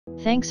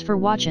Thanks for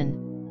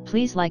watching.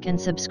 Please like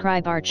and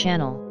subscribe our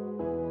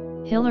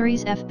channel.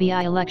 Hillary's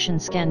FBI election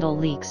scandal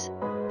leaks,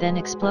 then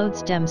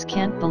explodes. Dems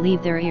can't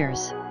believe their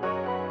ears.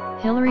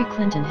 Hillary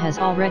Clinton has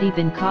already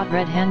been caught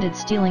red-handed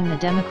stealing the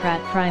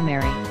Democrat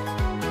primary.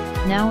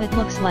 Now it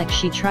looks like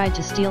she tried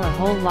to steal a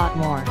whole lot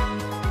more.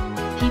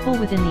 People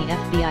within the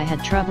FBI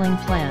had troubling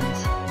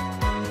plans.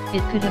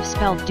 It could have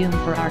spelled doom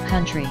for our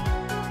country.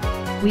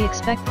 We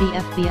expect the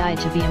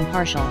FBI to be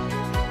impartial.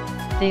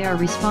 They are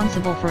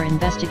responsible for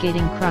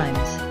investigating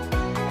crimes.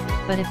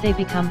 But if they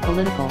become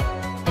political,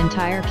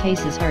 entire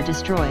cases are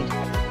destroyed.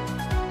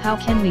 How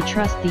can we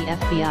trust the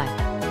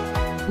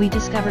FBI? We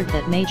discovered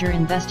that major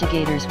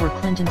investigators were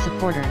Clinton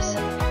supporters.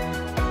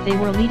 They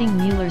were leading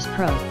Mueller's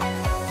probe.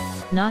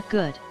 Not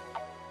good.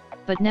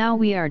 But now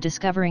we are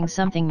discovering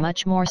something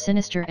much more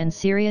sinister and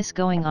serious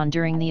going on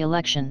during the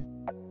election.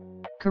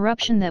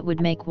 Corruption that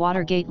would make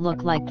Watergate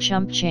look like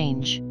chump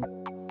change.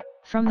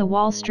 From the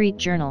Wall Street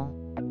Journal.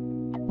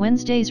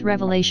 Wednesday's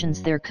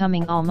revelations, they're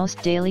coming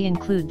almost daily,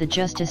 include the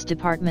Justice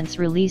Department's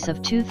release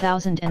of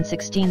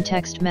 2016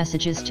 text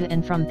messages to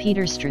and from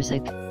Peter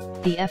Strzok,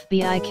 the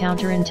FBI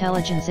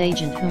counterintelligence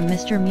agent whom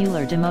Mr.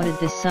 Mueller demoted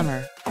this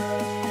summer.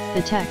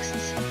 The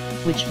texts,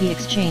 which he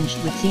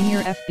exchanged with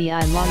senior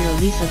FBI lawyer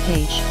Lisa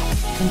Page,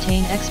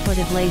 contain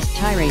expletive-laced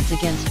tirades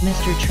against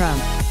Mr.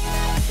 Trump.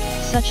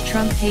 Such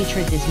Trump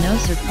hatred is no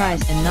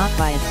surprise and not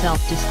by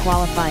itself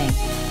disqualifying.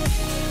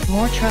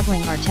 More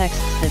troubling are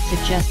texts that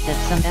suggest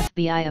that some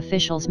FBI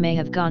officials may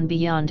have gone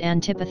beyond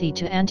antipathy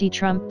to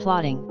anti-Trump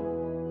plotting.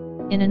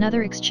 In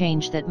another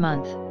exchange that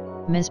month,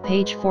 Ms.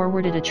 Page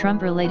forwarded a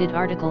Trump-related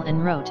article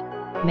and wrote,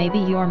 "Maybe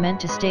you're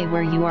meant to stay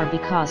where you are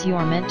because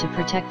you're meant to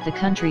protect the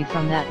country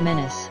from that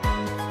menace."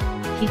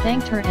 He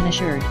thanked her and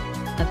assured,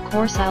 "Of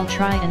course I'll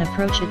try and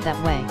approach it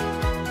that way."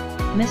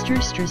 Mr.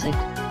 Strzok,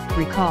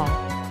 recall,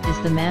 is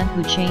the man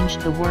who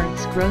changed the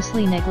words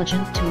grossly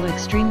negligent to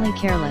extremely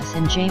careless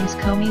in James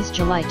Comey's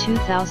July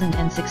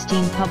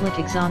 2016 public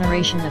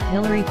exoneration of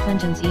Hillary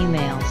Clinton's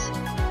emails.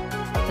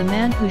 The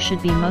man who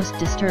should be most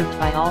disturbed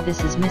by all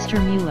this is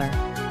Mr. Mueller,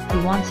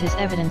 who wants his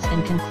evidence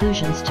and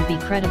conclusions to be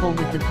credible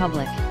with the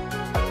public.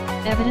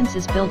 Evidence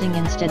is building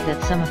instead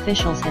that some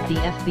officials at the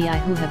FBI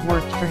who have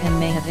worked for him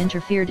may have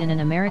interfered in an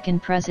American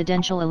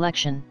presidential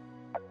election.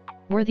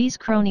 Were these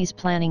cronies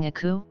planning a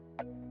coup?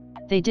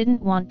 They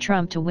didn't want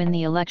Trump to win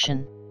the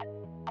election.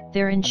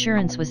 Their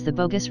insurance was the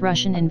bogus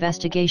Russian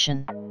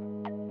investigation.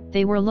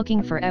 They were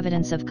looking for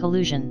evidence of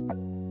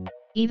collusion.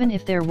 Even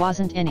if there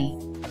wasn't any,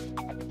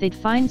 they'd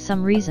find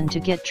some reason to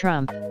get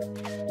Trump.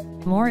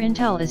 More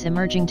intel is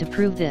emerging to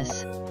prove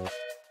this.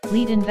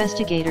 Lead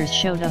investigators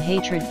showed a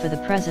hatred for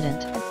the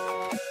president.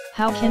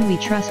 How can we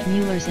trust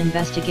Mueller's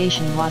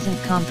investigation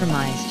wasn't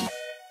compromised?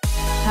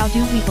 How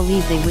do we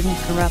believe they wouldn't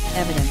corrupt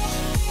evidence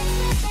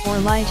or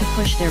lie to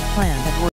push their plan?